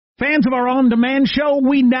Fans of our on-demand show,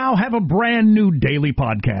 we now have a brand new daily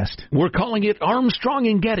podcast. We're calling it Armstrong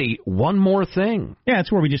and Getty, One More Thing. Yeah,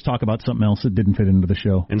 it's where we just talk about something else that didn't fit into the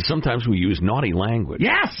show. And sometimes we use naughty language.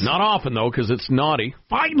 Yes! Not often, though, because it's naughty.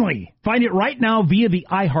 Finally! Find it right now via the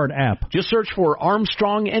iHeart app. Just search for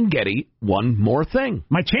Armstrong and Getty, One More Thing.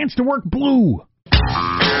 My chance to work blue.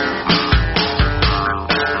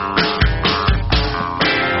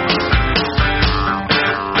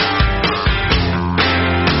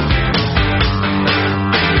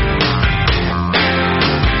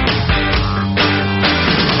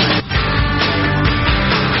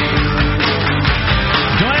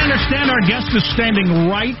 Our guest is standing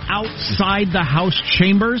right outside the House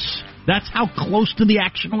chambers. That's how close to the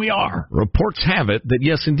action we are. Reports have it that,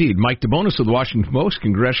 yes, indeed, Mike DeBonis of the Washington Post,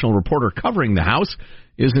 congressional reporter covering the House,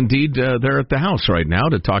 is indeed there at the House right now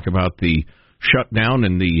to talk about the shutdown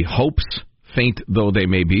and the hopes, faint though they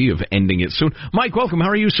may be, of ending it soon. Mike, welcome. How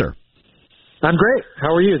are you, sir? I'm great.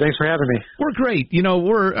 How are you? Thanks for having me. We're great. You know,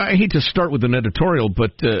 I hate to start with an editorial,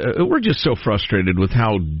 but we're just so frustrated with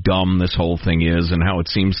how dumb this whole thing is and how it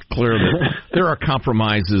seems clear that there are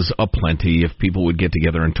compromises aplenty if people would get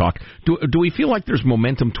together and talk. Do we feel like there's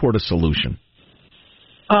momentum toward a solution?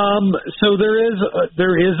 So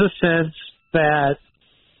there is a sense that,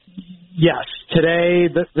 yes,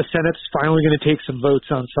 today the Senate's finally going to take some votes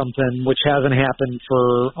on something which hasn't happened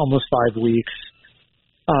for almost 5 weeks.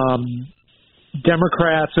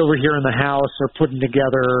 Democrats over here in the House are putting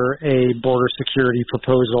together a border security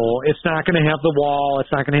proposal. It's not going to have the wall. It's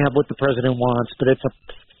not going to have what the president wants, but it's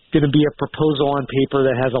going to be a proposal on paper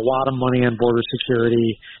that has a lot of money on border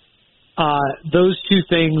security. Those two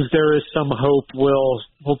things, there is some hope will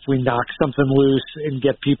hopefully knock something loose and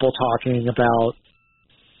get people talking about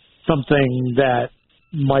something that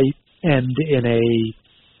might end in a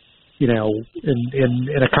in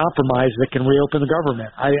a compromise that can reopen the government.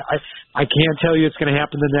 I can't tell you it's going to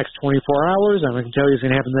happen in the next 24 hours. I can tell you it's going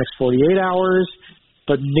to happen in the next 48 hours.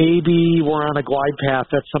 But maybe we're on a glide path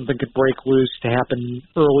that something could break loose to happen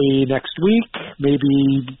early next week.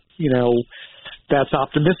 Maybe, that's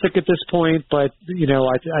optimistic at this point. But,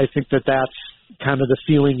 I think that's kind of the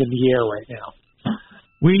feeling in the air right now.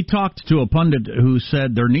 We talked to a pundit who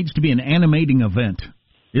said there needs to be an animating event.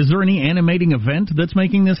 Is there any animating event that's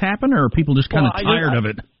making this happen, or are people just kind of tired of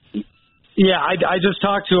it? Yeah, I just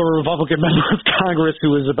talked to a Republican member of Congress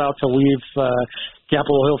who was about to leave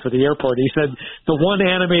Capitol Hill for the airport. He said the one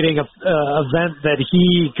animating event that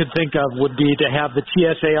he could think of would be to have the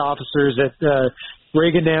TSA officers at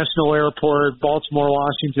Reagan National Airport, Baltimore,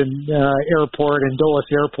 Washington Airport, and Dulles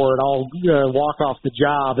Airport all walk off the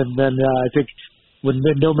job, and then I think when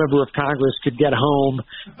no member of Congress could get home,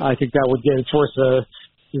 I think that would force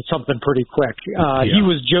something pretty quick. He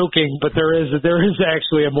was joking, but there is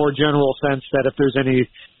actually a more general sense that if there's any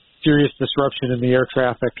serious disruption in the air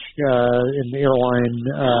traffic in the airline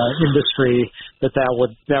industry, that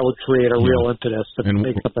would create a real impetus to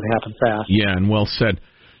make something happen fast. Yeah, and well said.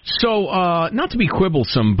 So, not to be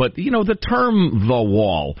quibblesome, but, the term the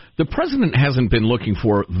wall, the president hasn't been looking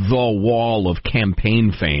for the wall of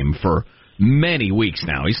campaign fame for many weeks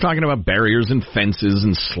now. He's talking about barriers and fences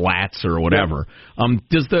and slats or whatever. Yeah.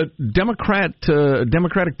 Does the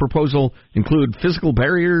Democratic proposal include physical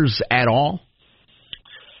barriers at all?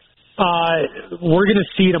 We're going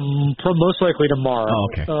to see them most likely tomorrow. Oh,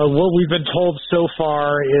 okay. What we've been told so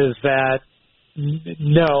far is that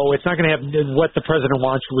no, it's not going to have what the president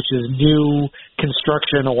wants, which is new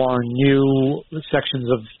construction along new sections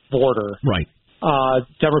of border. Right.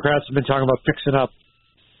 Democrats have been talking about fixing up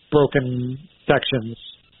broken sections.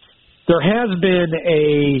 There has been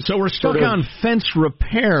So we're stuck on fence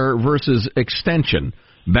repair versus extension.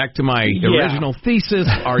 Back to my original thesis,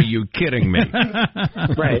 are you kidding me?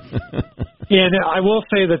 Right. And I will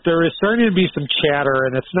say that there is starting to be some chatter,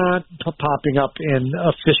 and it's not popping up in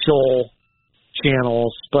official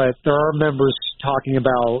channels, but there are members talking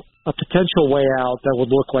about a potential way out that would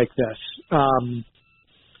look like this.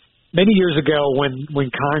 Many years ago,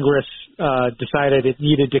 when Congress decided it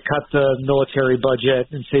needed to cut the military budget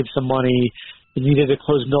and save some money, it needed to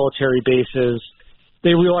close military bases,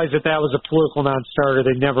 they realized that was a political non-starter.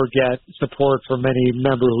 They never get support from any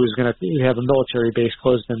member who's going to have a military base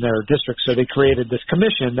closed in their district. So they created this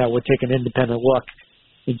commission that would take an independent look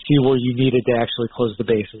and see where you needed to actually close the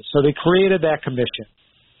bases. So they created that commission.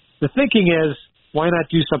 The thinking is, why not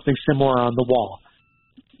do something similar on the wall?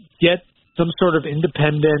 Get some sort of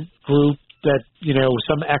independent group that,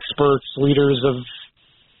 some experts, leaders of,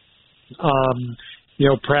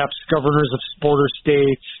 perhaps governors of border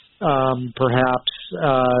states, perhaps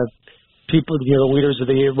people, the leaders of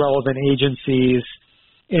the relevant agencies,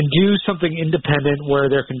 do something independent where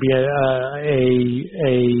there can be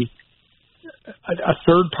a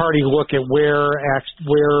third party look at where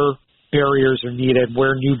barriers are needed,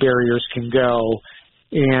 where new barriers can go,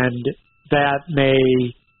 and that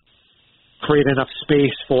may create enough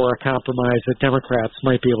space for a compromise that Democrats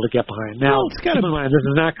might be able to get behind. Now, keep in mind, this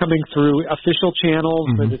is not coming through official channels,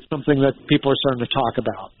 but it's something that people are starting to talk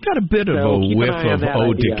about. Got a bit of a whiff of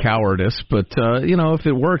ode to cowardice, but, if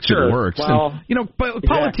it works, it works. Well, and,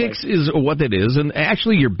 politics is what it is, and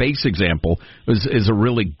actually your base example is a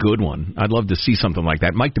really good one. I'd love to see something like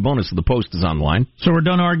that. Mike DeBonis of The Post is online. So we're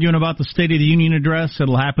done arguing about the State of the Union address.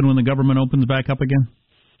 It'll happen when the government opens back up again?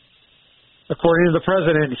 According to the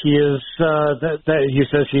president, he is he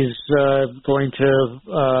says he's going to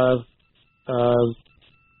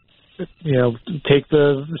take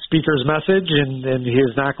the speaker's message, and he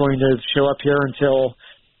is not going to show up here until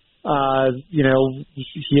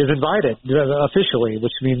he is invited officially,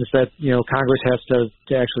 which means that Congress has to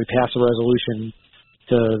actually pass a resolution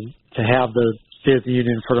to have the State of the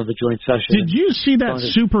Union in front of the joint session. Did you see that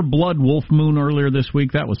super blood wolf moon earlier this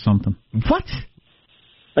week? That was something. What?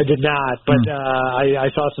 I did not, but I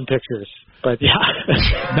saw some pictures. But yeah,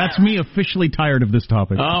 that's me officially tired of this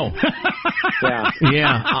topic. Oh, yeah,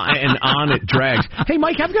 and on it drags. Hey,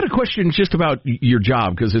 Mike, I've got a question just about your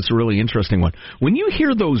job because it's a really interesting one. When you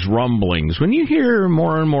hear those rumblings, when you hear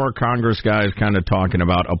more and more Congress guys kind of talking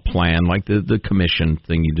about a plan like the commission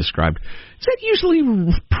thing you described, is that usually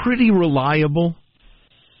pretty reliable?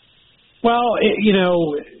 Well,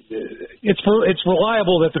 it's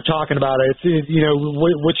reliable that they're talking about it.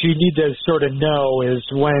 What you need to sort of know is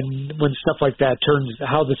when stuff like that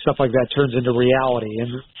how the stuff like that turns into reality,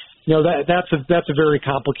 and that's a very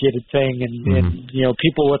complicated thing, and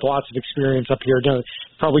people with lots of experience up here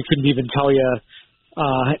probably couldn't even tell you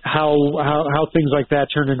how things like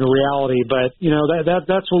that turn into reality. But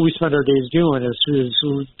that's what we spend our days doing is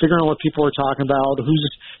figuring out what people are talking about,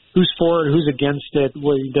 who's for it, who's against it,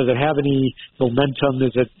 does it have any momentum,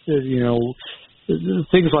 is it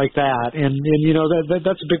things like that, and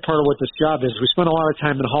that's a big part of what this job is. We spend a lot of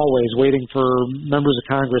time in hallways waiting for members of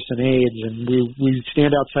Congress and aides, and we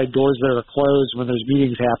stand outside doors that are closed when there's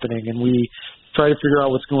meetings happening, and we try to figure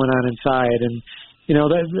out what's going on inside, and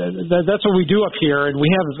that's what we do up here, and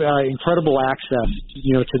we have incredible access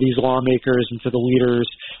to these lawmakers and to the leaders.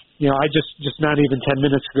 I just not even 10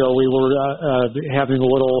 minutes ago, we were having a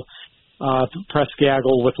little press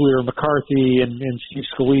gaggle with Leader McCarthy and Steve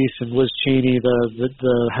Scalise and Liz Cheney,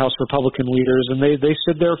 the House Republican leaders, and they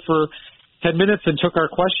stood there for 10 minutes and took our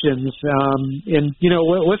questions.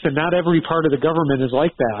 Listen, not every part of the government is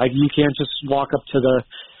like that. You can't just walk up to a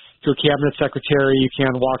cabinet secretary, you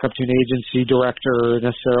can't walk up to an agency director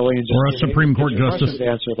necessarily and just or a Supreme Court justice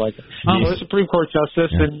answer like that. Or a Supreme Court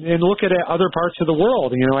justice, and look at other parts of the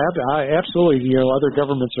world. Absolutely, other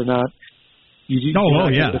governments are not. No,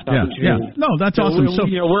 that's awesome. So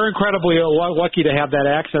we're incredibly lucky to have that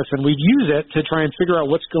access, and we use it to try and figure out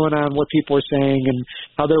what's going on, what people are saying, and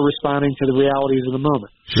how they're responding to the realities of the moment.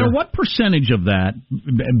 So what percentage of that,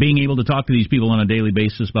 being able to talk to these people on a daily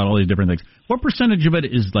basis about all these different things, what percentage of it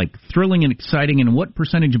is like thrilling and exciting, and what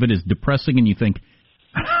percentage of it is depressing, and you think,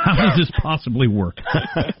 how does this possibly work?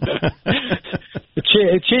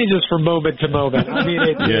 It changes from moment to moment. I mean,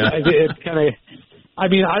 it kind of... I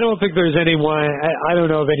don't think there's anyone, I don't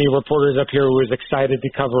know of any reporters up here who is excited to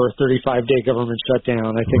cover a 35-day government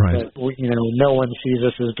shutdown. I think that, no one sees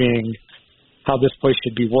this as being how this place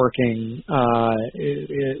should be working. I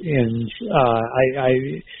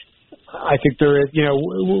think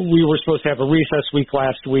we were supposed to have a recess week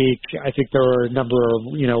last week. I think there were a number of,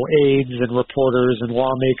 aides and reporters and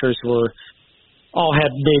lawmakers who all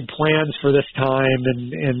had made plans for this time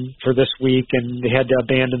and for this week, and they had to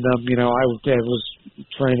abandon them. I was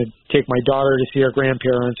trying to take my daughter to see her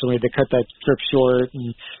grandparents, and we had to cut that trip short.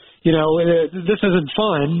 And this isn't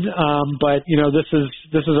fun, but this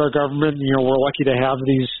is our government. We're lucky to have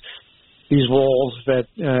these roles that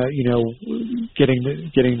getting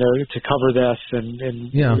to cover this,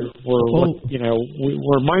 and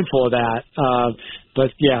we're mindful of that. But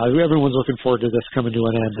everyone's looking forward to this coming to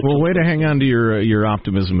an end. Well, way to hang on to your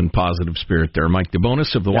optimism and positive spirit there. Mike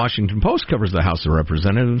DeBonis of the Washington Post covers the House of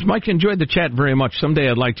Representatives. Mike, enjoyed the chat very much. Someday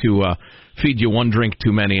I'd like to feed you one drink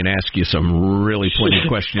too many and ask you some really pointed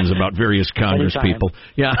questions about various Congress people.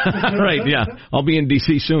 Yeah, right. Yeah, I'll be in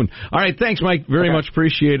D.C. soon. All right, thanks, Mike. Very much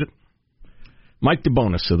appreciate it. Mike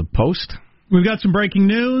DeBonis of the Post. We've got some breaking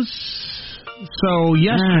news. So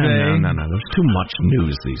yesterday... No. There's too much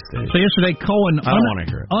news these days. So yesterday, Cohen I don't want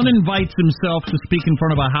to hear it. uninvites himself to speak in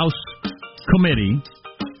front of a House committee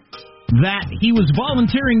that he was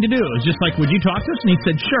volunteering to do. It was just like, would you talk to us? And he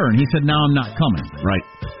said, sure. And he said, no, I'm not coming. Right.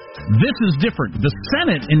 This is different. The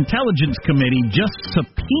Senate Intelligence Committee just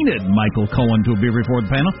subpoenaed Michael Cohen to appear before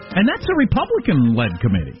the panel, and that's a Republican-led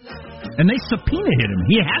committee. And they subpoenaed him.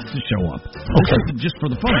 He has to show up. This isn't just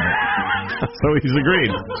for the fun of it. So he's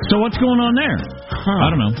agreed. So what's going on there?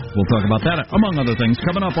 I don't know. We'll talk about that, among other things,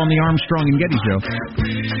 coming up on the Armstrong and Getty Show.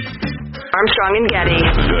 Armstrong and Getty.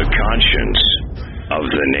 The conscience of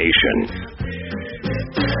the nation.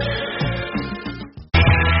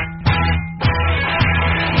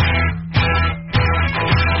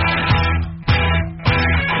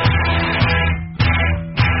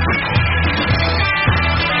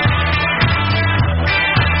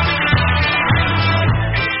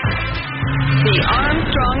 The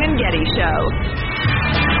Armstrong and Getty Show.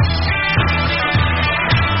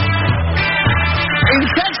 In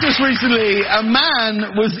Texas recently, a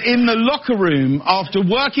man was in the locker room after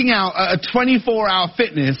working out at a 24-hour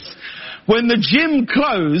fitness when the gym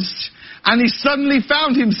closed and he suddenly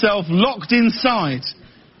found himself locked inside.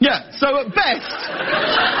 Yeah, so at best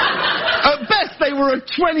they were a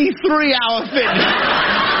 23-hour fitness.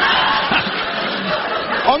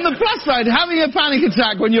 On the plus side, having a panic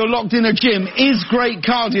attack when you're locked in a gym is great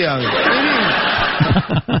cardio. It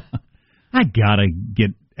is. I gotta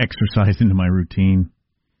get exercise into my routine.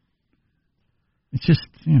 It's just,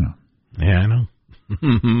 Yeah, I know.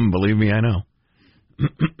 Believe me, I know.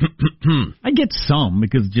 I get some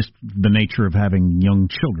because just the nature of having young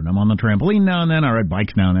children. I'm on the trampoline now and then. I ride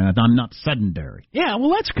bikes now and then. I'm not sedentary. Yeah,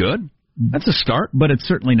 well, that's good. That's a start. But it's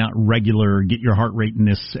certainly not regular, get your heart rate in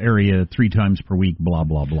this area 3 times per week, blah,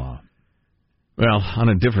 blah, blah. Well, on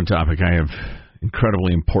a different topic, I have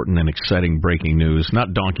incredibly important and exciting breaking news.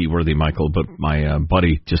 Not donkey worthy, Michael, but my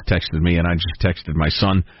buddy just texted me, and I just texted my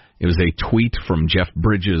son. It was a tweet from Jeff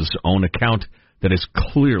Bridges' own account that is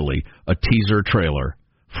clearly a teaser trailer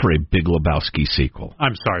for a Big Lebowski sequel.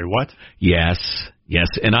 I'm sorry, what? Yes,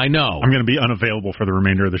 and I know. I'm going to be unavailable for the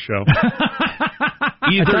remainder of the show.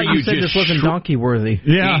 Either you said this wasn't donkey worthy.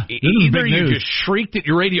 Yeah. Either you just shrieked at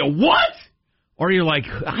your radio, what? Or you're like,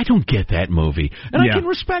 I don't get that movie. And I can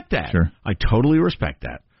respect that. Sure. I totally respect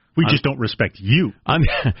that. We just don't respect you. On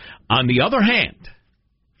the other hand,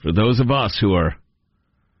 for those of us who are,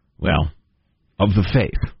 well, of the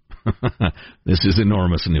faith, this is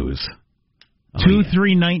enormous news.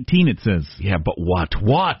 2/3/19 it says. Yeah, but what?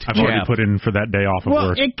 I've already put in for that day off of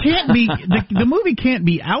work. Well, it can't be. The movie can't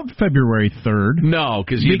be out February 3rd. No,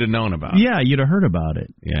 because you'd have known about it. Yeah, you'd have heard about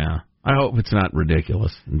it. Yeah. I hope it's not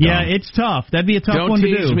ridiculous. Yeah, it's tough. That'd be a tough one to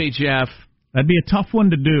do. Don't tease me, Jeff. That'd be a tough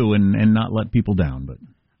one to do and not let people down. But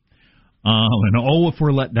if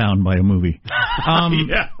we're let down by a movie.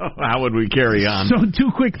 Yeah. How would we carry on? So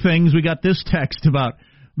 2 quick things. We got this text about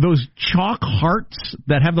those chalk hearts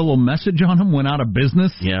that have the little message on them went out of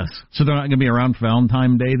business. Yes. So they're not going to be around for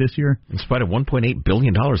Valentine's Day this year. In spite of $1.8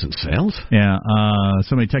 billion in sales? Yeah.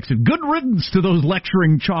 Somebody texted, good riddance to those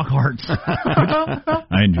lecturing chalk hearts.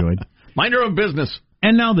 I enjoyed. Mind your own business.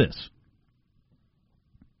 And now this.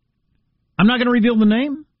 I'm not going to reveal the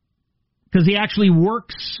name because he actually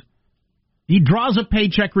works. He draws a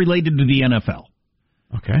paycheck related to the NFL.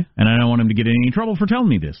 Okay. And I don't want him to get in any trouble for telling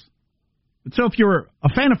me this. So if you're a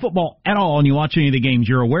fan of football at all and you watch any of the games,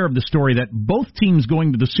 you're aware of the story that both teams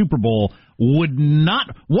going to the Super Bowl would not,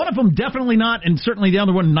 one of them definitely not, and certainly the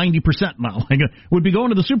other one 90% not, would be going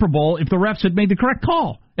to the Super Bowl if the refs had made the correct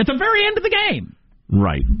call at the very end of the game.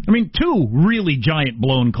 Right. I mean, 2 really giant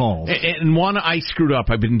blown calls. And one I screwed up.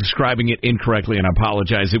 I've been describing it incorrectly, and I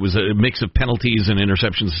apologize. It was a mix of penalties and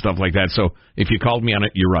interceptions and stuff like that. So if you called me on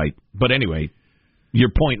it, you're right. But anyway, your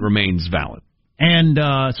point remains valid. And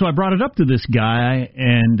so I brought it up to this guy,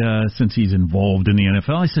 and since he's involved in the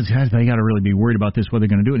NFL, I said, guys, they got to really be worried about this, what they're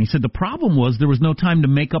going to do. And he said the problem was there was no time to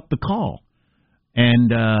make up the call.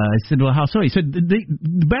 And I said, well, how so? He said,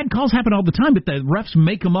 the bad calls happen all the time, but the refs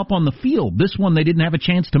make them up on the field. This one they didn't have a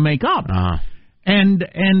chance to make up. And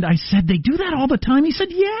I said, they do that all the time? He said,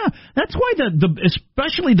 yeah. That's why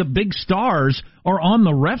especially the big stars are on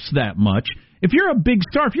the refs that much. If you're a big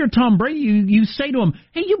star, if you're Tom Brady, you say to him,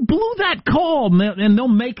 hey, you blew that call, and they'll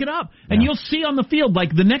make it up. And you'll see on the field,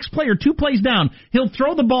 like the next player, 2 plays down, he'll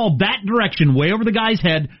throw the ball that direction, way over the guy's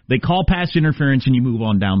head. They call pass interference, and you move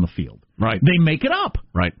on down the field. Right. They make it up.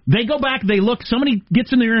 Right. They go back, they look, somebody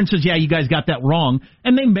gets in the ear and says, yeah, you guys got that wrong,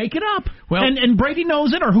 and they make it up. Well, and Brady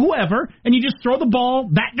knows it, or whoever, and you just throw the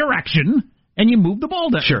ball that direction, and you move the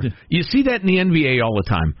ball down. Sure. You see that in the NBA all the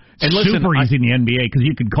time. And listen, super easy in the NBA because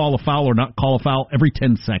you could call a foul or not call a foul every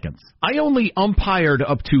 10 seconds. I only umpired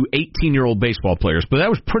up to 18-year-old baseball players, but that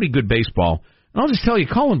was pretty good baseball. And I'll just tell you,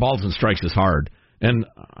 calling balls and strikes is hard. And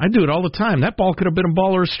I do it all the time. That ball could have been a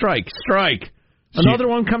ball or a strike. Strike. Another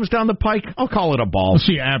one comes down the pike, I'll call it a ball.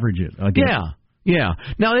 So you average it, I guess. Yeah.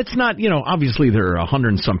 Now, it's not, obviously there are 100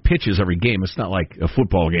 and some pitches every game. It's not like a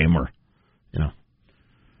football game where,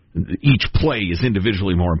 each play is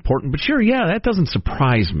individually more important. But sure, that doesn't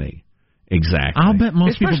surprise me exactly. I'll bet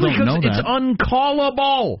most people don't know that. It's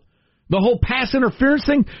uncallable. The whole pass interference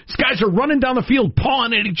thing, these guys are running down the field,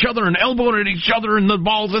 pawing at each other and elbowing at each other, and the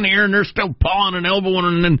ball's in the air, and they're still pawing and elbowing,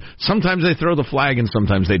 and then sometimes they throw the flag, and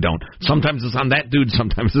sometimes they don't. Sometimes it's on that dude,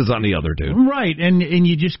 sometimes it's on the other dude. Right, and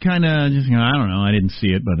you just kind of, I don't know, I didn't see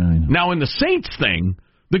it, but I know. Now, in the Saints thing,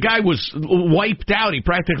 the guy was wiped out. He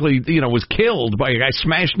practically, was killed by a guy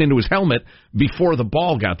smashing into his helmet before the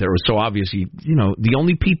ball got there. It was so obvious.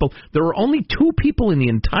 There were only 2 people in the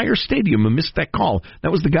entire stadium who missed that call.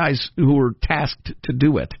 That was the guys who were tasked to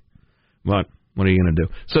do it. But what are you going to do?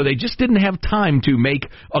 So they just didn't have time to make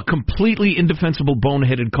a completely indefensible,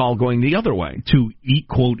 boneheaded call going the other way. To,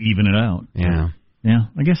 quote, even it out. Yeah. Yeah,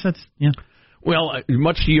 I guess that's, Well,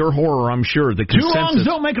 much to your horror, I'm sure, the consensus... 2 wrongs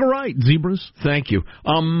don't make a right, zebras. Thank you.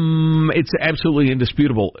 It's absolutely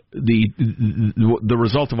indisputable. The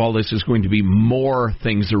result of all this is going to be more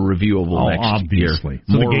things are reviewable next obviously. year.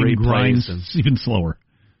 So more the game grinds even slower,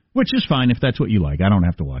 which is fine if that's what you like. I don't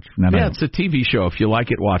have to watch. It's a TV show. If you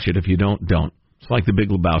like it, watch it. If you don't, don't. It's like The Big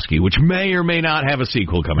Lebowski, which may or may not have a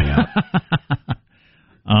sequel coming out.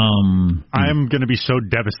 I'm going to be so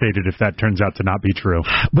devastated if that turns out to not be true.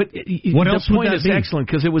 But what else the point would that is be? excellent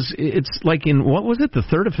because it's like in, what was it, the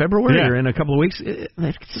 3rd of February or in a couple of weeks?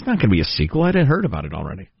 It's not going to be a sequel. I'd heard about it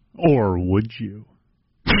already. Or would you?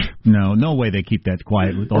 No way they keep that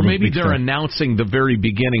quiet. With all or maybe they're announcing the very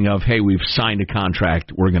beginning of, hey, we've signed a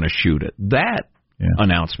contract, we're going to shoot it. That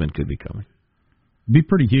announcement could be coming. Be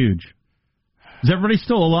pretty huge. Is everybody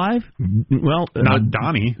still alive? Well, not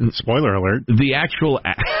Donnie. Spoiler alert. The actual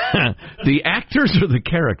the actors or the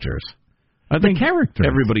characters? I think characters.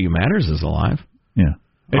 Everybody who matters is alive. Yeah.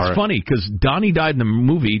 It's funny because Donnie died in the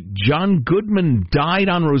movie. John Goodman died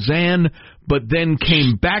on Roseanne, but then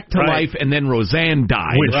came back to life, and then Roseanne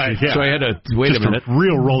died. So I had to wait a minute. A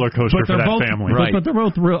real roller coaster for that family. Right. But they're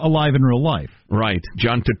both alive in real life. Right.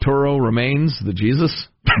 John Turturro remains the Jesus.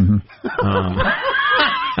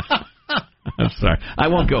 I'm sorry. I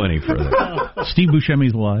won't go any further. Steve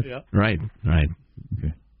Buscemi's alive. Yeah. Right.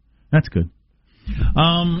 Okay. That's good.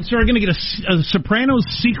 So we're going to get a Sopranos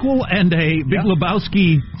sequel and a Big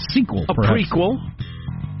Lebowski sequel. A prequel.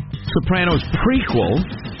 Sopranos prequel.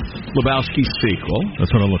 Lebowski sequel.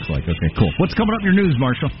 That's what it looks like. Okay, cool. What's coming up in your news,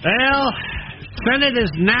 Marshall? Well, Senate is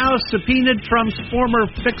now subpoenaed Trump's former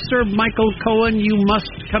fixer, Michael Cohen. You must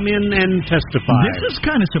come in and testify. This is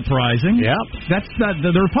kind of surprising. Yep. That's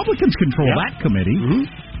the Republicans control that committee. Mm-hmm.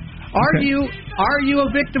 Are you a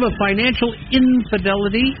victim of financial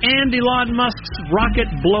infidelity? And Elon Musk's rocket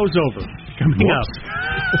blows over. Coming up.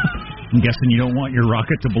 I'm guessing you don't want your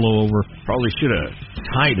rocket to blow over. Probably should have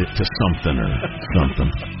tied it to something or something.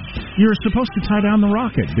 You're supposed to tie down the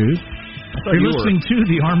rocket, dude. You're listening to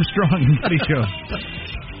the Armstrong and Getty Show.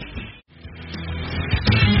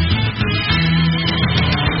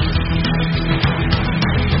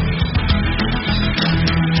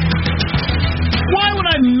 Why would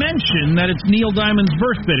I mention that it's Neil Diamond's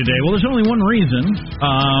birthday today? Well, there's only one reason.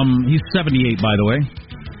 He's 78, by the way.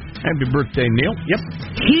 Happy birthday, Neil. Yep.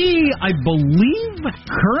 He, I believe,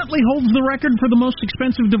 currently holds the record for the most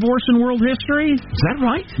expensive divorce in world history. Is that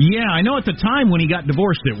right? Yeah, I know at the time when he got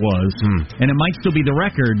divorced it was. And it might still be the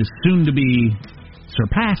record, soon to be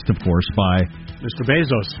surpassed, of course, by Mr.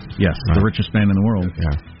 Bezos. Yes, the richest man in the world.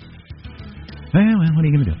 Yeah. Well, what are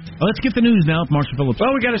you going to do? Well, let's get the news now with Marshall Phillips.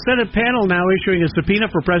 Well, we got a Senate panel now issuing a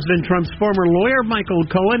subpoena for President Trump's former lawyer, Michael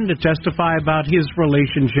Cohen, to testify about his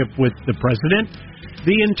relationship with the president.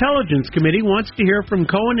 The Intelligence Committee wants to hear from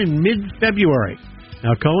Cohen in mid-February.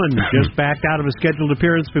 Now, Cohen just backed out of a scheduled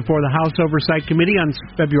appearance before the House Oversight Committee on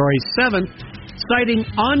February 7th, citing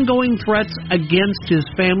ongoing threats against his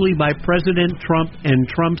family by President Trump and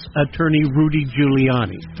Trump's attorney, Rudy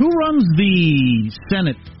Giuliani. Who runs the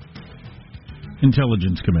Senate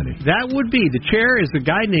Intelligence Committee? That would be. The chair is a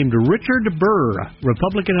guy named Richard Burr,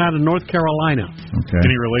 Republican out of North Carolina. Okay.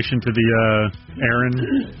 Any relation to the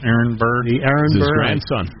Aaron Burr? The Aaron His Burr.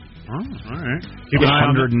 grandson. Oh, all right.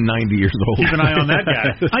 190 years old. Keep an eye on that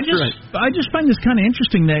guy. I just find this kind of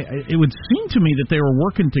interesting. It would seem to me that they were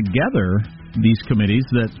working together, these committees,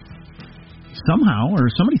 that somehow, or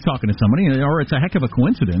somebody's talking to somebody, or it's a heck of a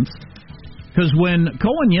coincidence. Because when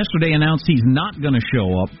Cohen yesterday announced he's not going to show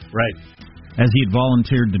up, right, as he had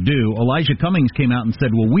volunteered to do, Elijah Cummings came out and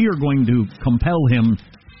said, well, we are going to compel him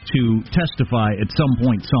to testify at some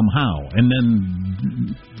point somehow, and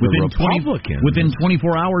then within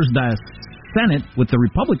 24 hours, the Senate, with the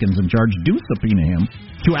Republicans in charge, do subpoena him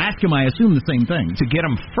to ask him, I assume, the same thing. To get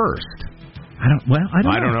him first. I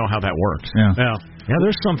don't know how that works. Yeah,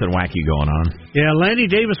 there's something wacky going on. Yeah, Lanny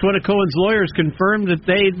Davis, one of Cohen's lawyers, confirmed that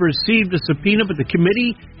they'd received a subpoena, but the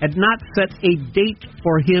committee had not set a date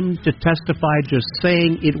for him to testify, just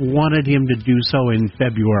saying it wanted him to do so in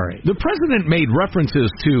February. The president made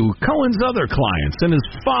references to Cohen's other clients and his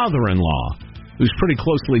father-in-law, who's pretty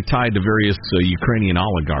closely tied to various Ukrainian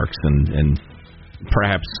oligarchs and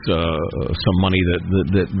perhaps some money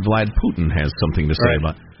that Vlad Putin has something to say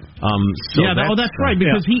about. That's right,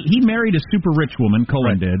 because he married a super rich woman,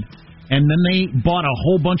 Cohen did, and then they bought a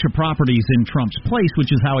whole bunch of properties in Trump's place,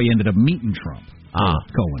 which is how he ended up meeting Trump.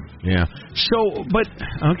 Cohen. Yeah. So, but,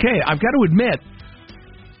 okay, I've got to admit,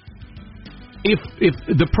 if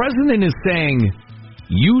the president is saying,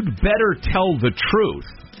 you'd better tell the truth,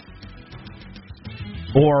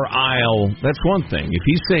 or that's one thing. If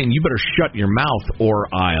he's saying, you better shut your mouth, or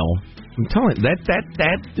I'm telling you,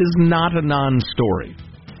 that is not a non-story.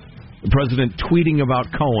 The president tweeting about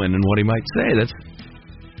Cohen and what he might say,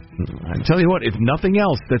 I tell you what, if nothing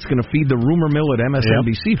else, that's going to feed the rumor mill at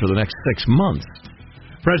MSNBC for the next 6 months.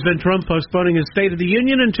 President Trump postponing his State of the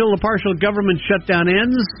Union until the partial government shutdown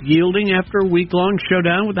ends, yielding after a week-long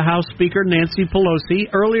showdown with the House Speaker Nancy Pelosi.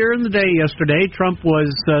 Earlier in the day yesterday, Trump was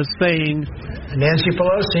saying, Nancy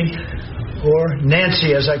Pelosi, or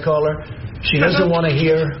Nancy as I call her, she doesn't want to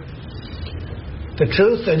hear the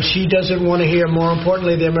truth, and she doesn't want to hear, more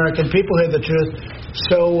importantly, the American people hear the truth.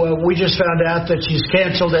 So we just found out that she's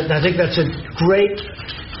canceled it, and I think that's a great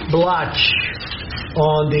blotch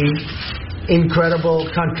on the incredible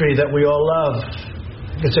country that we all love.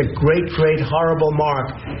 It's a great, great, horrible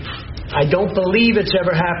mark. I don't believe it's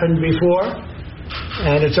ever happened before,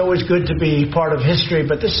 and it's always good to be part of history,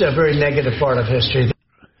 but this is a very negative part of history.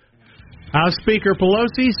 House Speaker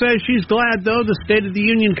Pelosi says she's glad, though, the State of the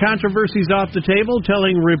Union controversy is off the table,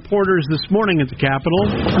 telling reporters this morning at the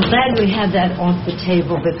Capitol. I'm glad we have that off the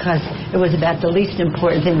table because it was about the least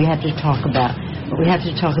important thing we have to talk about. What we have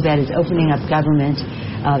to talk about is opening up government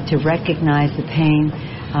to recognize the pain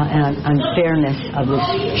and unfairness of this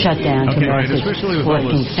shutdown to America's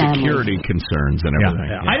working families. Security concerns and everything.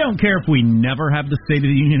 Yeah. I don't care if we never have the State of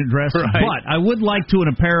the Union address, but I would like to, in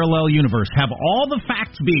a parallel universe, have all the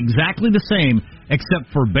facts be exactly the same, except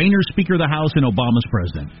for Boehner Speaker of the House and Obama's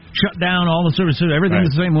president. Shut down all the services, everything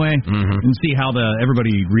the same way, and see how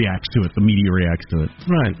everybody reacts to it, the media reacts to it.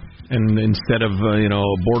 Right. And instead of, a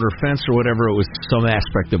border fence or whatever, it was some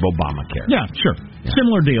aspect of Obamacare. Yeah, sure. Yeah.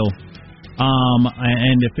 Similar deal.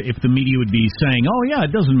 And if the media would be saying,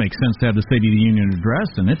 it doesn't make sense to have the State of the Union address,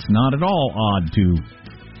 and it's not at all odd to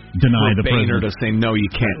deny the president. To say, no, you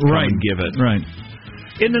can't come and give it. Right.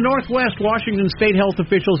 In the Northwest, Washington state health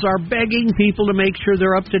officials are begging people to make sure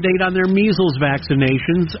they're up to date on their measles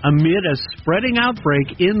vaccinations amid a spreading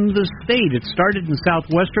outbreak in the state. It started in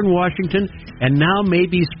southwestern Washington and now may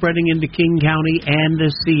be spreading into King County and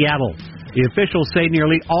Seattle. The officials say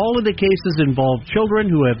nearly all of the cases involve children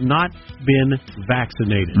who have not been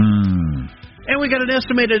vaccinated. And we got an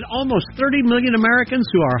estimated almost 30 million Americans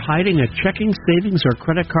who are hiding a checking, savings, or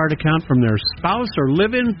credit card account from their spouse or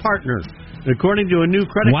live-in partner. According to a new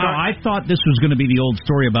credit card... Wow, I thought this was going to be the old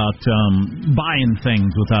story about buying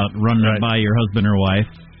things without running it by your husband or wife.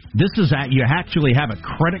 This is you actually have a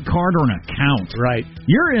credit card or an account. Right.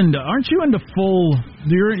 Aren't you into full...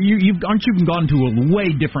 Aren't you gone to a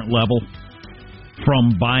way different level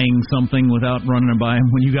from buying something without running it by them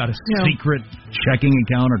when you got a secret checking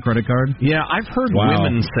account or credit card? Yeah, I've heard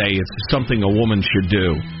women say it's something a woman should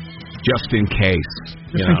do. Just in case.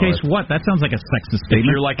 Just in case what? That sounds like a sexist statement. If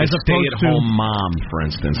you're like a stay-at-home mom, for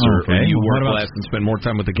instance, or you work less and spend more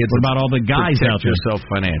time with the kids. What about all the guys out there? Yourself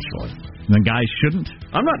financially. The guys shouldn't?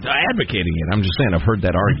 I'm not advocating it. I'm just saying I've heard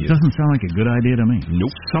that argued. It doesn't sound like a good idea to me.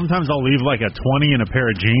 Nope. Sometimes I'll leave like a 20 in a pair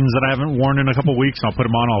of jeans that I haven't worn in a couple weeks. I'll put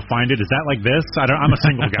them on. I'll find it. Is that like this? I'm a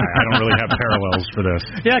single guy. I don't really have parallels for this.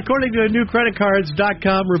 Yeah, according to a new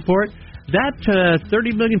creditcards.com report, that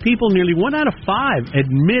 30 million people, nearly 1 out of 5,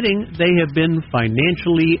 admitting they have been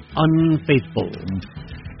financially unfaithful.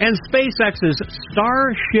 And SpaceX's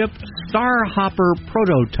Starship Starhopper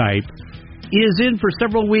prototype is in for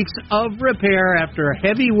several weeks of repair after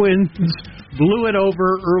heavy winds blew it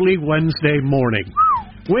over early Wednesday morning.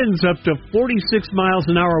 Winds up to 46 miles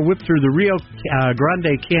an hour whipped through the Rio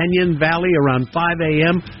Grande Canyon Valley around 5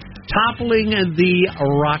 a.m., toppling the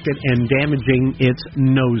rocket and damaging its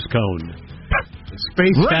nose cone.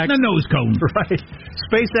 Right in the nose cone. Right.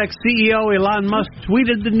 SpaceX CEO Elon Musk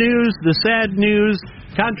tweeted the news, the sad news.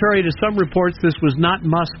 Contrary to some reports, this was not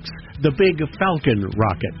Musk's the big Falcon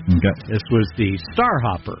rocket. Okay. This was the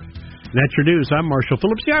Starhopper. And that's your news. I'm Marshall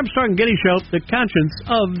Phillips, the Armstrong and Getty Show, the conscience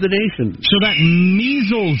of the nation. So that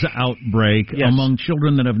measles outbreak among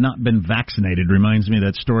children that have not been vaccinated reminds me of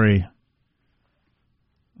that story.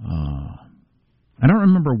 I don't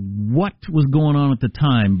remember what was going on at the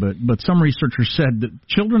time, but some researchers said that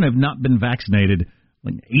children have not been vaccinated.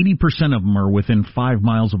 Like 80% of them are within 5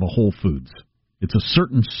 miles of a Whole Foods. It's a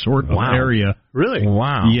certain sort of area. Really?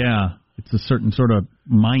 Wow. Yeah. It's a certain sort of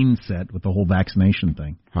mindset with the whole vaccination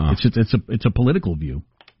thing. Huh. It's a political view.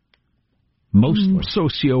 Mostly.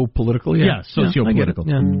 Socio-political, yeah. Socio-political.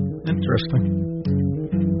 Yeah, interesting.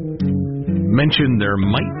 Mentioned there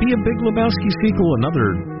might be a Big Lebowski sequel,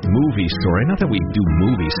 another movie story. Not that we do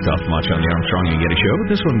movie stuff much on the Armstrong and Getty Show, but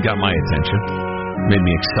this one got my attention. Made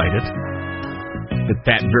me excited. Hit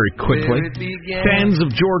that very quickly. Fans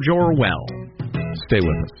of George Orwell. Stay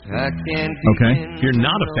with us. Okay. If you're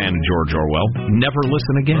not a fan of George Orwell, never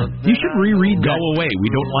listen again. You should reread Go away.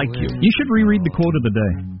 We don't like you. You should reread the quote of the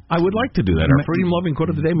day. I would like to do that. Our freedom-loving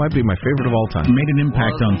quote of the day might be my favorite of all time. Made an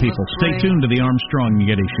impact on people. Stay tuned to the Armstrong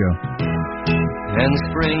and Getty Show. And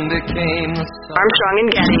spring became Armstrong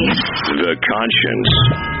and Getty. The conscience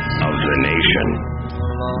of the nation.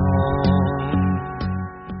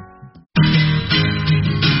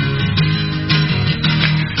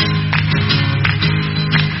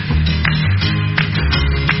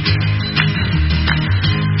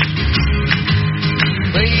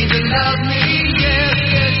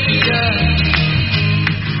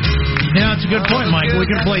 Yeah, that's a good point, Mike. We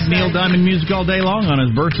could have played Neil Diamond music all day long on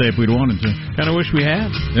his birthday if we'd wanted to. Kind of wish we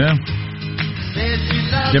had. Yeah.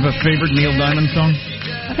 Do you have a favorite Neil Diamond song?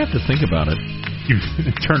 I'd have to think about it. You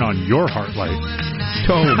turn on your heart light.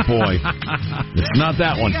 Oh, boy. It's not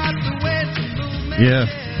that one. Yeah.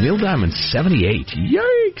 Neil Diamond, 78.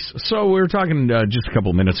 Yikes. So we were talking just a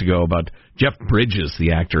couple minutes ago about Jeff Bridges,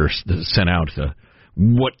 the actor, sent out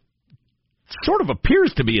what sort of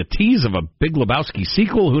appears to be a tease of a Big Lebowski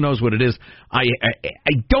sequel. Who knows what it is? I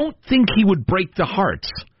don't think he would break the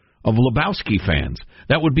hearts of Lebowski fans.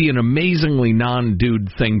 That would be an amazingly non-dude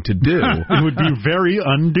thing to do. It would be very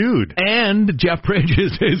undude. And Jeff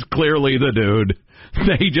Bridges is clearly the dude.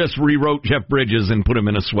 They just rewrote Jeff Bridges and put him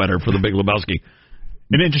in a sweater for the Big Lebowski.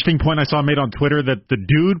 An interesting point I saw made on Twitter that the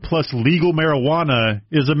dude plus legal marijuana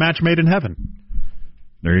is a match made in heaven.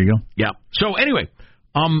 There you go. Yeah. So anyway,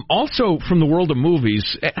 also from the world of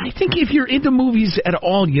movies, I think if you're into movies at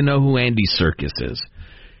all, you know who Andy Serkis is.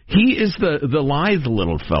 He is the lithe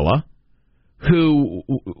little fella who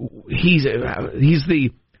he's the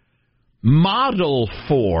model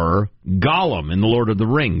for Gollum in The Lord of the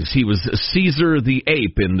Rings. He was Caesar the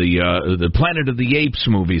ape in the Planet of the Apes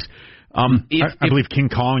movies. I believe King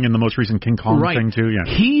Kong in the most recent King Kong thing too. Yeah,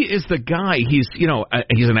 he is the guy. He's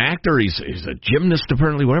he's an actor. He's a gymnast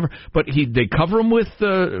apparently, whatever. But they cover him with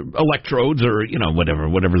electrodes or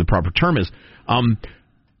whatever the proper term is.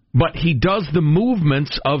 But he does the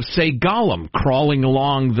movements of, say, Gollum crawling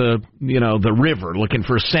along the river looking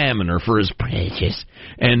for salmon or for his precious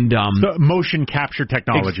and the motion capture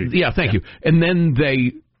technology. Thank you. And then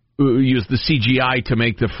they use the CGI to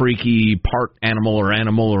make the freaky part animal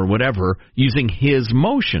or whatever using his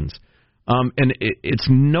motions. And it's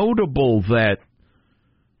notable that,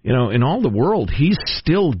 in all the world, he's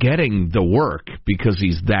still getting the work because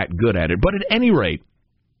he's that good at it. But at any rate,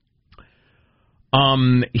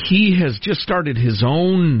 he has just started his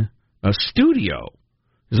own studio,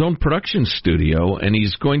 his own production studio, and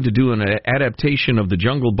he's going to do an adaptation of the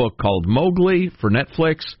Jungle Book called Mowgli for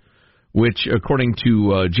Netflix, which, according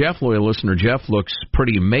to Jeff, loyal listener Jeff, looks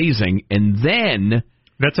pretty amazing. And then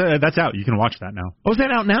that's out. You can watch that now. Oh, is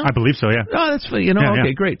that out now? I believe so. Yeah. Oh, that's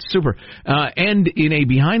okay, great, super. And in a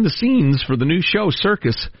behind the scenes for the new show,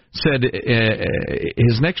 Serkis said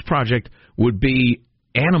his next project would be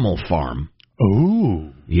Animal Farm.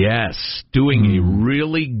 Oh, yes, doing a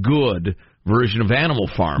really good version of Animal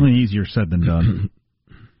Farm. Well, easier said than done.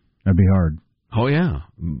 That'd be hard. Oh yeah,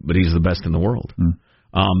 but he's the best in the world.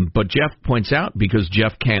 But Jeff points out, because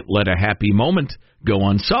Jeff can't let a happy moment go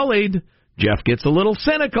unsullied, Jeff gets a little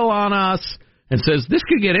cynical on us and says, this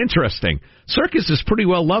could get interesting. Serkis is pretty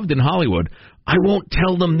well loved in Hollywood. I won't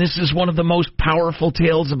tell them this is one of the most powerful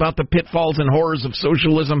tales about the pitfalls and horrors of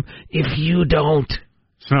socialism if you don't.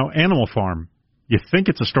 So now, Animal Farm, you think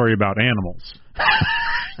it's a story about animals,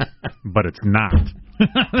 but it's not.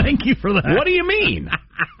 Thank you for that. What do you mean?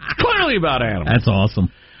 It's clearly about animals. That's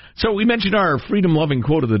awesome. So we mentioned our freedom-loving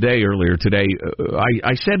quote of the day earlier today.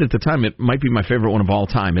 I said at the time it might be my favorite one of all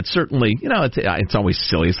time. It's certainly, it's always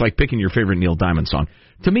silly. It's like picking your favorite Neil Diamond song.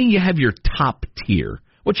 To me, you have your top tier.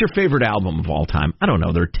 What's your favorite album of all time? I don't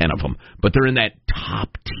know. There are 10 of them, but they're in that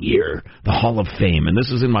top tier, the Hall of Fame. And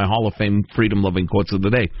this is in my Hall of Fame freedom-loving quotes of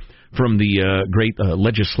the day from the great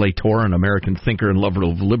legislator and American thinker and lover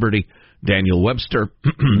of liberty, Daniel Webster.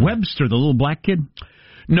 Webster, the little black kid?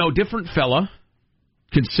 No, different fella,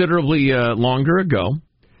 considerably longer ago.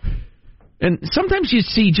 And sometimes you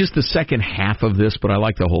see just the second half of this, but I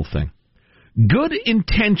like the whole thing. Good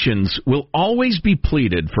intentions will always be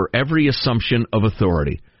pleaded for every assumption of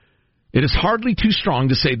authority. It is hardly too strong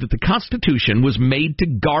to say that the Constitution was made to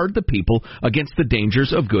guard the people against the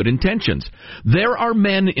dangers of good intentions. There are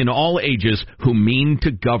men in all ages who mean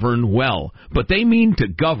to govern well, but they mean to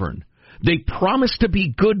govern. They promise to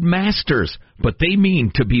be good masters, but they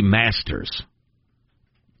mean to be masters.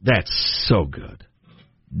 That's so good.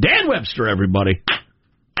 Dan Webster, everybody.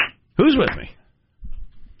 Who's with me?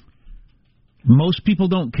 Most people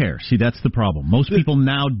don't care. See, that's the problem. Most people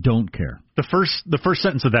now don't care. The first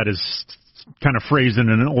sentence of that is kind of phrased in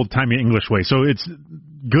an old-timey English way. So it's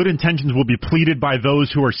good intentions will be pleaded by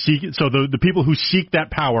those who are seeking. So the people who seek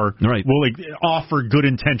that power will offer good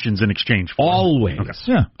intentions in exchange for always. Okay.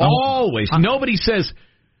 Yeah. Always. Nobody says,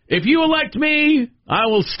 if you elect me, I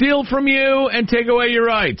will steal from you and take away your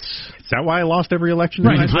rights. Is that why I lost every election?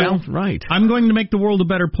 Right. Right. I'm going to make the world a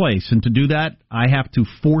better place, and to do that, I have to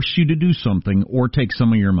force you to do something or take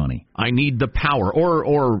some of your money. I need the power,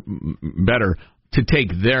 or better, to take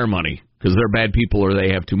their money, because they're bad people or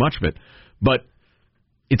they have too much of it. But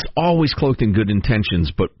it's always cloaked in good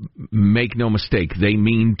intentions, but make no mistake, they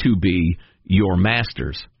mean to be your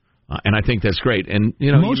masters. And I think that's great. And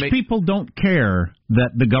most people don't care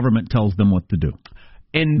that the government tells them what to do.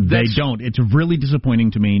 And they don't. It's really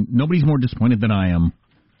disappointing to me. Nobody's more disappointed than I am,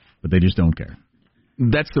 but they just don't care.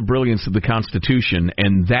 That's the brilliance of the Constitution,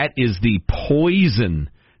 and that is the poison,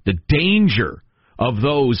 the danger of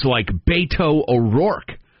those like Beto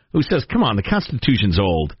O'Rourke, who says, come on, the Constitution's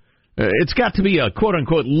old. It's got to be a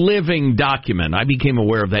quote-unquote living document. I became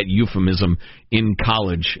aware of that euphemism in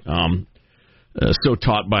college. So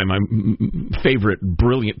taught by my favorite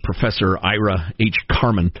brilliant professor, Ira H.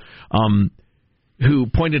 Carmen, who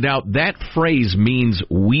pointed out that phrase means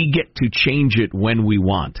we get to change it when we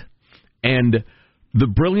want. And the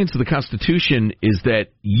brilliance of the Constitution is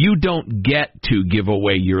that you don't get to give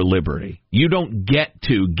away your liberty. You don't get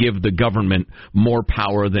to give the government more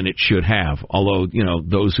power than it should have, although,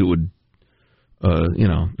 those who would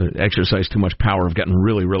exercise too much power have gotten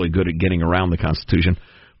really, really good at getting around the Constitution.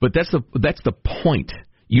 But that's the point.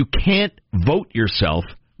 You can't vote yourself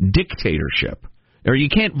dictatorship, or you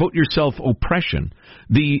can't vote yourself oppression.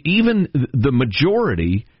 Even the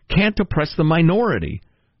majority can't oppress the minority,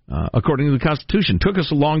 according to the Constitution. Took us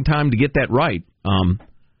a long time to get that right,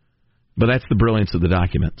 but that's the brilliance of the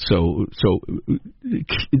document. So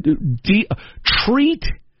treat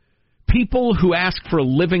people who ask for a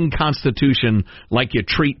living Constitution like you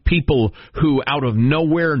treat people who out of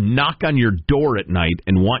nowhere knock on your door at night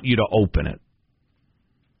and want you to open it.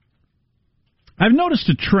 I've noticed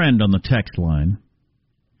a trend on the text line.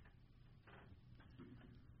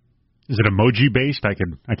 Is it emoji-based?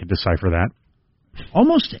 I could decipher that.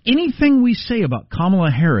 Almost anything we say about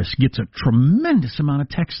Kamala Harris gets a tremendous amount of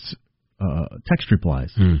text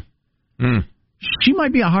replies. She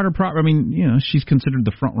might be a harder problem. I mean, she's considered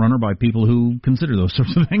the front runner by people who consider those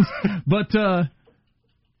sorts of things. But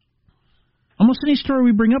almost any story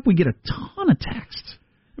we bring up, we get a ton of text.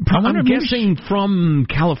 I'm guessing from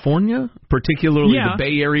California, particularly the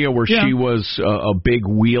Bay Area, where she was a big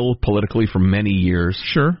wheel politically for many years.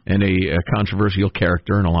 Sure. And a controversial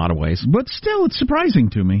character in a lot of ways. But still, it's surprising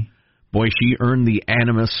to me. Boy, she earned the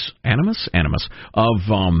animus of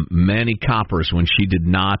many coppers when she did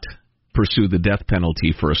not pursue the death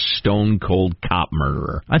penalty for a stone-cold cop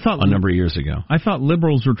murderer a number of years ago. I thought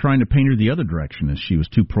liberals were trying to paint her the other direction, as she was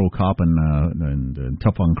too pro-cop and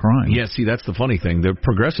tough on crime. Yeah, see, that's the funny thing. The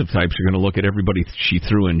progressive types are going to look at everybody she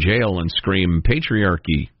threw in jail and scream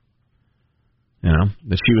patriarchy,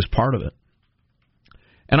 that she was part of it.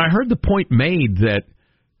 And I heard the point made that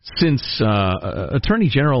since attorney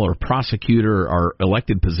general or prosecutor are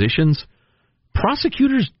elected positions,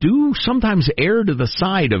 prosecutors do sometimes err to the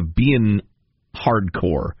side of being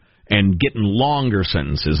hardcore and getting longer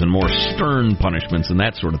sentences and more stern punishments and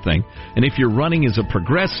that sort of thing. And if you're running as a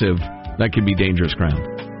progressive, that can be dangerous ground.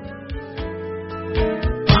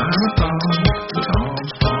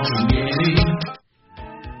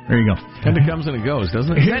 There you go. Kind of comes and it goes,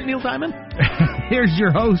 doesn't it? Is that Neil Diamond? Here's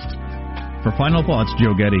your host, For final thoughts,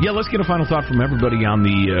 Joe Getty. Yeah, let's get a final thought from everybody on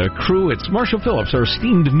the crew. It's Marshall Phillips, our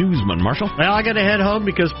esteemed newsman. Marshall? Well, I got to head home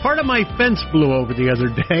because part of my fence blew over the other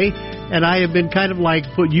day, and I have been kind of like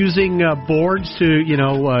using boards to,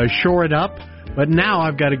 shore it up. But now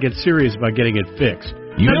I've got to get serious about getting it fixed.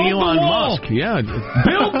 You and Elon Musk, yeah.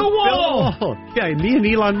 Build the wall! Yeah, me and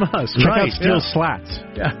Elon Musk. Check out Steel Slats.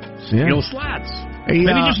 Yeah, Steel Slats.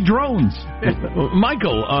 Maybe just drones.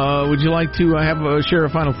 Michael, would you like to share a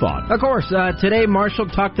final thought? Of course. Today, Marshall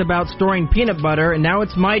talked about storing peanut butter, and now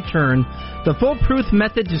it's my turn. The foolproof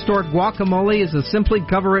method to store guacamole is to simply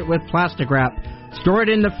cover it with plastic wrap. Store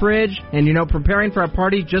it in the fridge, and, preparing for a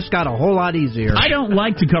party just got a whole lot easier. I don't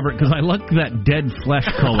like to cover it because I like that dead flesh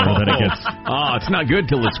color that it gets. It's not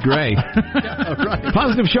good till it's gray. Right.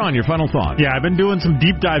 Positive Sean, your final thought. Yeah, I've been doing some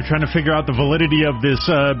deep dive trying to figure out the validity of this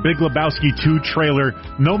Big Lebowski 2 trailer.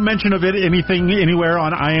 No mention of it anywhere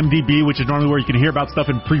on IMDb, which is normally where you can hear about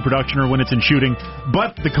stuff in pre-production or when it's in shooting.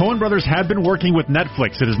 But the Coen brothers have been working with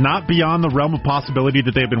Netflix. It is not beyond the realm of possibility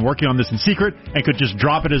that they've been working on this in secret and could just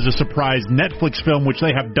drop it as a surprise Netflix film, which they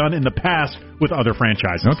have done in the past with other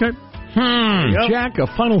franchises. Okay. Jack, a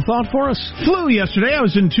final thought for us? Flew yesterday. I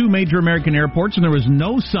was in 2 major American airports, and there was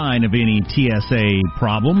no sign of any TSA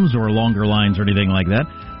problems or longer lines or anything like that.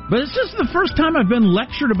 But it's just the first time I've been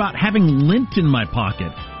lectured about having lint in my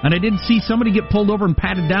pocket. And I did see somebody get pulled over and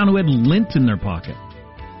patted down who had lint in their pocket.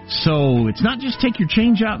 So it's not just take your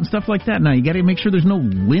change out and stuff like that. Now, you got to make sure there's no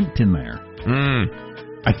lint in there.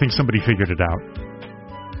 I think somebody figured it out.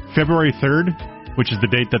 February 3rd, which is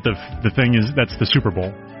the date that the thing is, that's the Super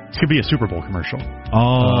Bowl. This could be a Super Bowl commercial.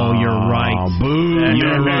 Oh, you're right. Boo.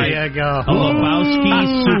 You're right. There you go. A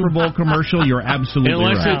Lebowski Super Bowl commercial, you're absolutely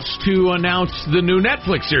right. Unless it's to announce the new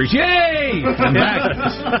Netflix series. Yay! I'm back.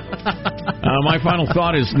 My final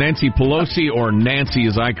thought is Nancy Pelosi, or Nancy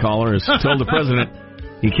as I call her, has told the president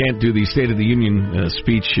he can't do the State of the Union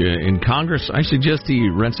speech in Congress. I suggest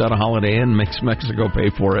he rents out a Holiday Inn, makes Mexico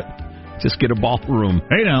pay for it. Just get a ballroom.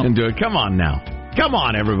 Hey, now. And do it. Come on now. Come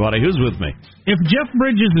on, everybody. Who's with me? If Jeff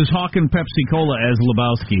Bridges is hawking Pepsi-Cola as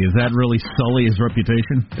Lebowski, is that really sully his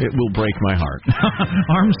reputation? It will break my heart.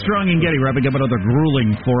 Armstrong and Getty wrapping up another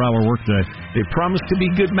grueling 4-hour workday. They promise to be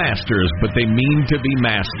good masters, but they mean to be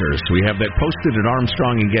masters. We have that posted at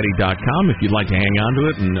ArmstrongandGetty.com. If you'd like to hang on to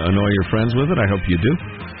it and annoy your friends with it, I hope you do.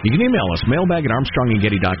 You can email us,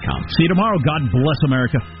 mailbag@ArmstrongandGetty.com. See you tomorrow. God bless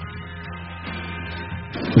America.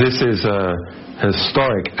 This is a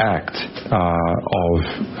historic act of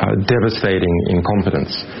devastating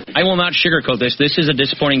incompetence. I will not sugarcoat this. This is a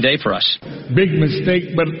disappointing day for us. Big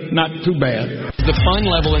mistake, but not too bad. The fun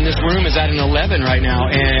level in this room is at an 11 right now,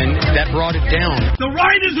 and that brought it down. The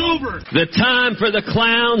ride is over. The time for the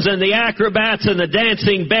clowns and the acrobats and the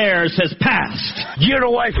dancing bears has passed. Get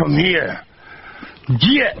away from here.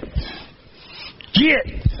 Get.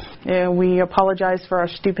 We apologize for our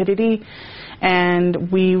stupidity,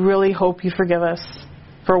 and we really hope you forgive us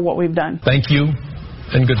for what we've done. Thank you,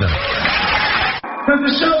 and good night.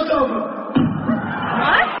 The show's over.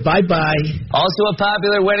 What? Bye-bye. Also a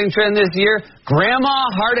popular wedding trend this year, grandma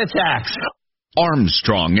heart attacks.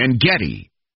 Armstrong and Getty.